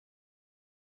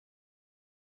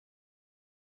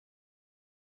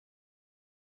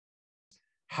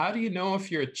how do you know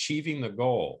if you're achieving the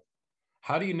goal?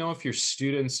 How do you know if your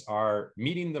students are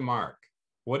meeting the mark?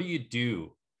 What do you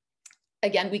do?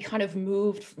 Again, we kind of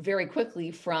moved very quickly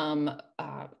from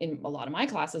in a lot of my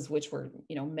classes, which were,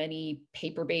 many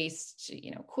paper-based,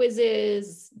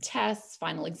 quizzes, tests,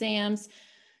 final exams,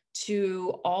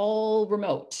 to all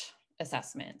remote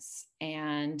assessments.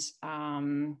 And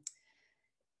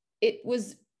it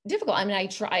was difficult. I mean,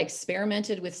 I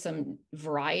experimented with some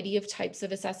variety of types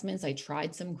of assessments. I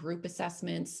tried some group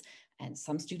assessments, and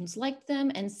some students liked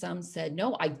them, and some said,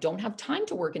 no, I don't have time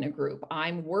to work in a group.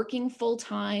 I'm working full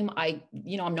time. I'm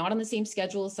not on the same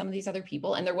schedule as some of these other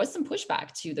people. And there was some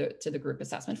pushback to the group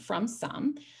assessment from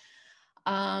some.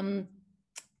 And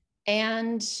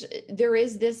there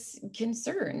is this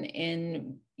concern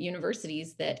in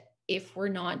universities that if we're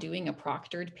not doing a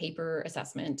proctored paper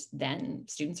assessment, then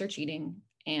students are cheating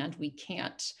and we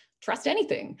can't trust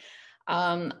anything.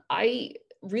 I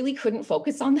really couldn't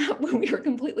focus on that when we were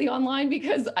completely online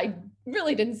because I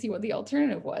really didn't see what the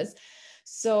alternative was.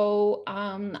 So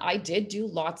I did do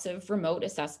lots of remote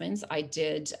assessments. I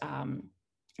did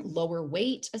lower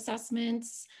weight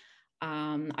assessments.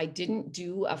 I didn't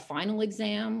do a final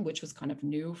exam, which was kind of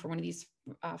new for one of these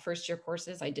first year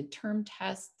courses. I did term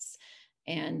tests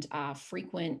and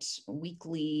frequent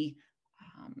weekly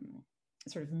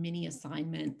sort of mini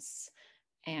assignments,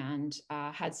 and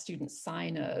had students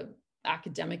sign a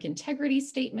academic integrity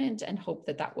statement and hope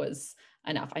that that was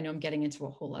enough. I know I'm getting into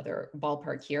a whole other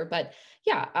ballpark here, but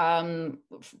yeah,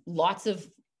 lots of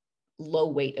low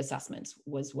weight assessments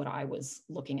was what I was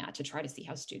looking at to try to see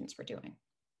how students were doing.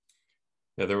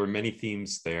 Yeah, there were many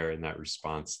themes there in that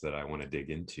response that I want to dig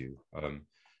into.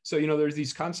 So, there's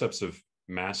these concepts of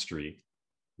mastery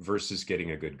versus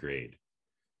getting a good grade.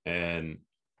 And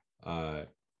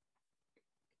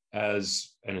as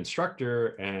an instructor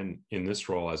and in this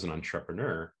role as an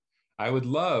entrepreneur, I would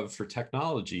love for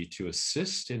technology to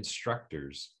assist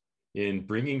instructors in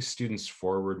bringing students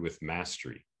forward with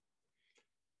mastery.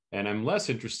 And I'm less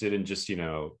interested in just,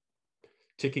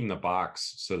 ticking the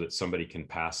box so that somebody can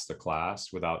pass the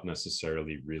class without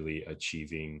necessarily really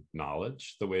achieving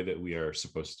knowledge the way that we are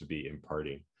supposed to be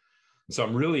imparting. So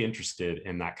I'm really interested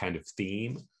in that kind of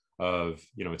theme of,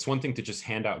 it's one thing to just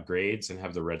hand out grades and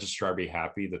have the registrar be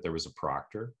happy that there was a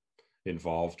proctor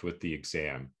involved with the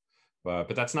exam.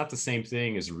 But that's not the same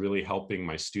thing as really helping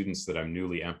my students that I'm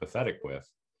newly empathetic with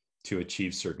to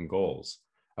achieve certain goals.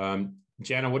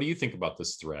 Jana, what do you think about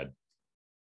this thread?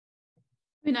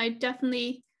 I mean, I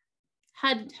definitely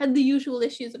had the usual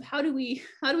issues of how do we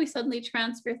suddenly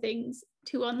transfer things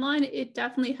to online. It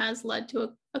definitely has led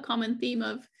to a common theme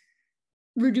of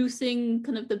reducing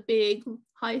kind of the big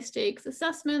high stakes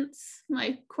assessments.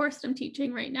 My course that I'm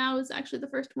teaching right now is actually the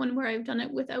first one where I've done it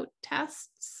without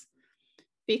tests,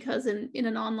 because in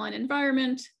an online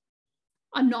environment,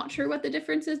 I'm not sure what the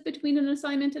difference is between an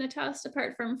assignment and a test,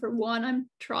 apart from, for one,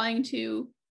 I'm trying to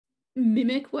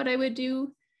mimic what I would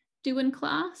do in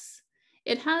class.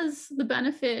 It has the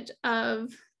benefit of,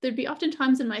 there'd be often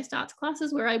times in my stats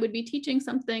classes where I would be teaching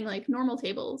something like normal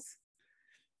tables,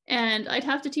 and I'd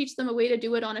have to teach them a way to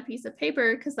do it on a piece of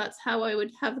paper because that's how I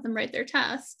would have them write their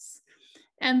tests.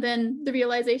 And then the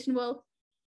realization, well,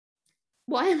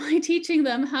 why am I teaching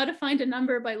them how to find a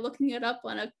number by looking it up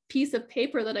on a piece of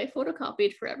paper that I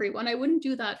photocopied for everyone? I wouldn't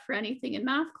do that for anything in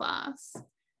math class.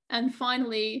 And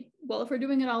finally, well, if we're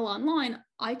doing it all online,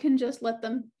 I can just let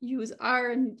them use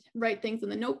R and write things in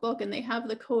the notebook, and they have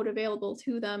the code available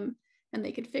to them, and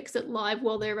they could fix it live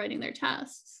while they're writing their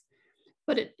tests.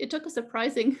 But it took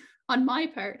on my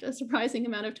part, a surprising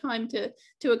amount of time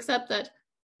to accept that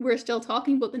we're still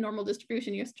talking about the normal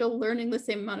distribution. You're still learning the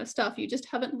same amount of stuff. You just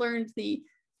haven't learned the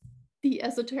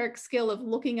esoteric skill of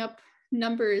looking up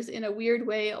numbers in a weird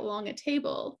way along a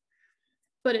table.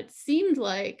 But it seemed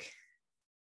like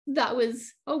that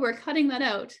was, oh, we're cutting that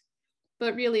out.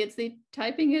 But really, it's the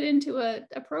typing it into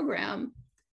a program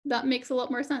that makes a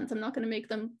lot more sense. I'm not going to make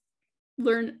them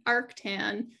learn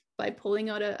arctan by pulling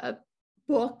out a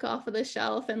book off of the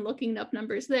shelf and looking up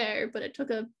numbers there. But it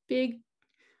took a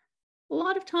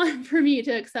lot of time for me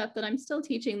to accept that I'm still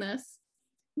teaching this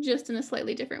just in a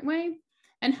slightly different way.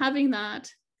 And having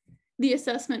the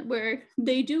assessment where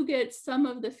they do get some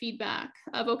of the feedback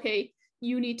of, okay,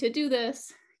 you need to do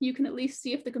this. You can at least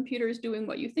see if the computer is doing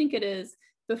what you think it is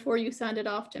before you send it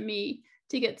off to me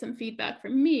to get some feedback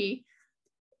from me,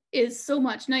 is so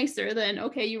much nicer than,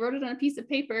 okay, you wrote it on a piece of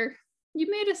paper, you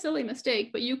made a silly mistake,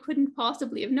 but you couldn't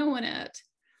possibly have known it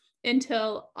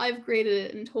until I've graded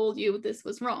it and told you this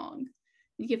was wrong.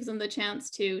 It gives them the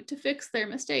chance to fix their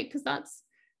mistake, because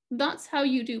that's how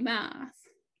you do math,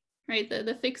 right?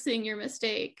 The fixing your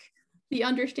mistake the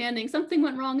understanding something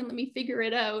went wrong and let me figure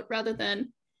it out, rather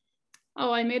than,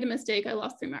 oh, I made a mistake, I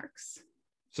lost 3 marks.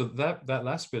 So that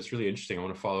last bit's really interesting. I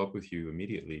want to follow up with you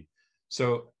immediately.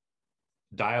 So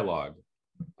dialogue,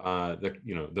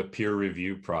 the peer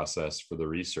review process for the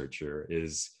researcher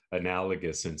is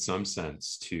analogous in some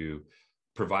sense to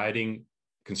providing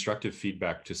constructive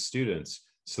feedback to students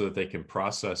so that they can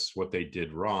process what they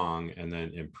did wrong and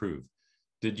then improve.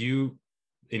 Did you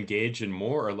engage in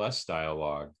more or less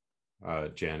dialogue,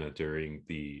 Jana, during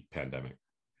the pandemic?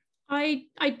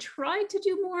 I tried to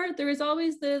do more. There is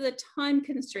always the time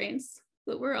constraints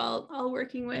that we're all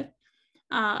working with.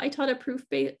 I taught a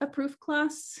proof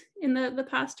class in the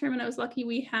past term, and I was lucky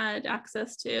we had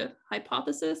access to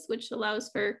Hypothesis, which allows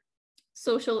for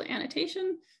social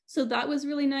annotation. So that was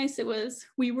really nice.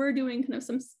 We were doing kind of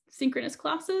some synchronous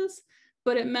classes,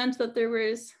 but it meant that there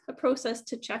was a process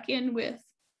to check in with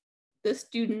the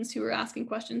students who were asking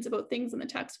questions about things in the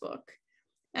textbook.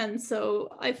 And so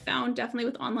I found definitely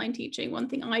with online teaching, one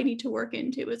thing I need to work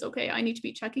into is, okay, I need to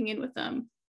be checking in with them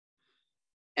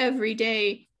every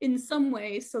day in some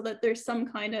way so that there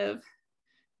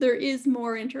is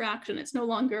more interaction. It's no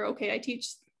longer, okay, I teach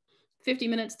 50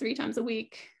 minutes 3 times a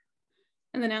week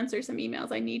and then answer some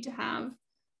emails. I need to have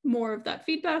more of that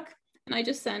feedback. And I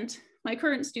just sent my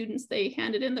current students, they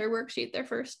handed in their worksheet, their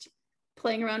first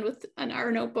playing around with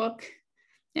our notebook,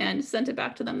 and sent it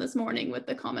back to them this morning with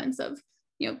the comments of,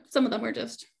 some of them were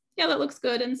just, yeah, that looks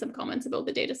good, and some comments about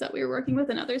the data set we were working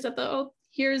with, and others that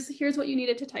here's what you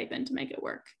needed to type in to make it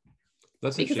work.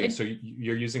 That's interesting. So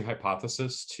you're using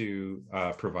Hypothesis to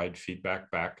provide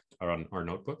feedback back on our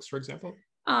notebooks, for example?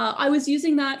 I was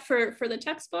using that for the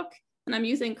textbook, and I'm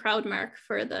using Crowdmark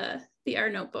for the R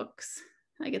notebooks.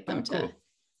 I get them to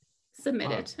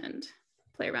submit it and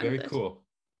play around with it. Very cool.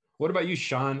 What about you,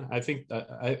 Sean? I think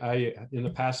I in the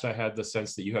past, I had the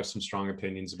sense that you have some strong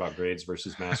opinions about grades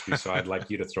versus mastery. So I'd like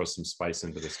you to throw some spice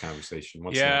into this conversation.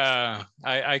 What's next?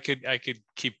 I could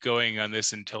keep going on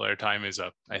this until our time is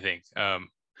up, I think.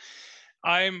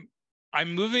 I'm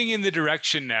moving in the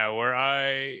direction now where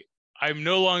I'm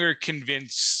no longer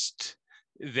convinced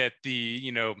that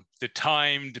the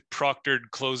timed proctored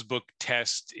closed book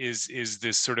test is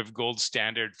this sort of gold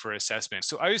standard for assessment.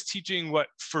 So I was teaching what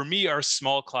for me are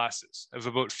small classes of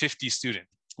about 50 students.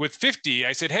 With 50,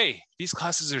 I said, hey, these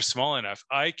classes are small enough.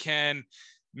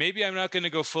 Maybe I'm not going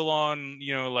to go full on,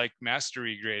 like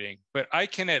mastery grading, but I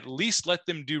can at least let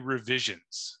them do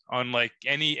revisions on like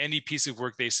any piece of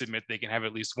work they submit. They can have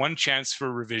at least one chance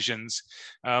for revisions.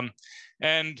 And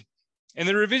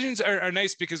the revisions are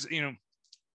nice because,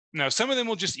 now, some of them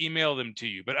will just email them to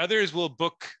you, but others will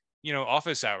book,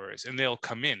 office hours, and they'll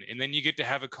come in, and then you get to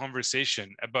have a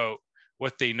conversation about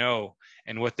what they know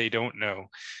and what they don't know,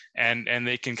 and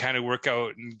they can kind of work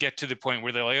out and get to the point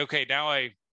where they're like, okay, now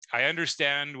I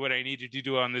understand what I needed to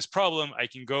do on this problem. I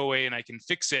can go away and I can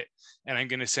fix it, and I'm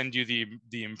going to send you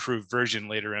the improved version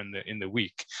later in the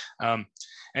week. And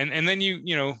then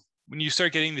when you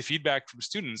start getting the feedback from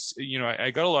students, I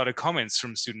got a lot of comments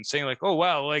from students saying like, oh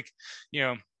wow, like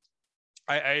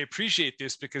I appreciate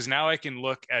this because now I can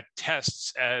look at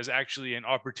tests as actually an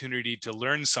opportunity to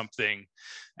learn something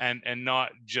and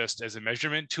not just as a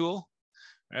measurement tool,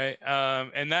 right?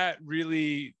 And that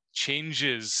really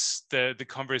changes the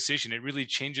conversation. It really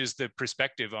changes the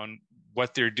perspective on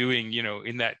what they're doing,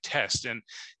 in that test. And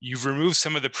you've removed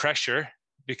some of the pressure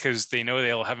because they know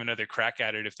they'll have another crack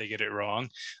at it if they get it wrong.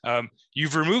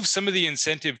 You've removed some of the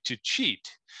incentive to cheat.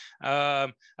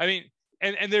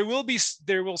 And there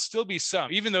will still be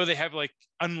some, even though they have like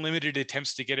unlimited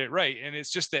attempts to get it right. And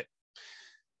it's just that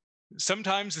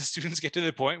sometimes the students get to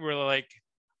the point where they're like,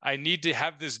 I need to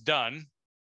have this done,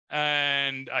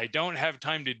 and I don't have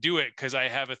time to do it because I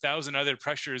have 1,000 other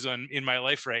pressures in my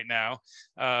life right now.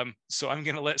 So I'm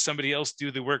going to let somebody else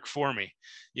do the work for me,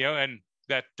 and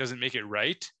that doesn't make it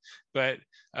right. But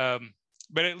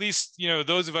at least,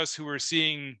 those of us who were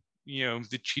seeing,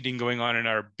 the cheating going on in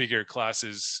our bigger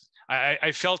classes,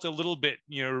 I felt a little bit,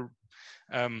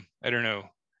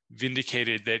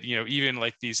 vindicated that, even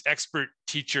like these expert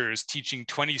teachers teaching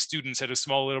 20 students at a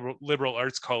small liberal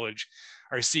arts college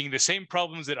are seeing the same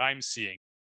problems that I'm seeing.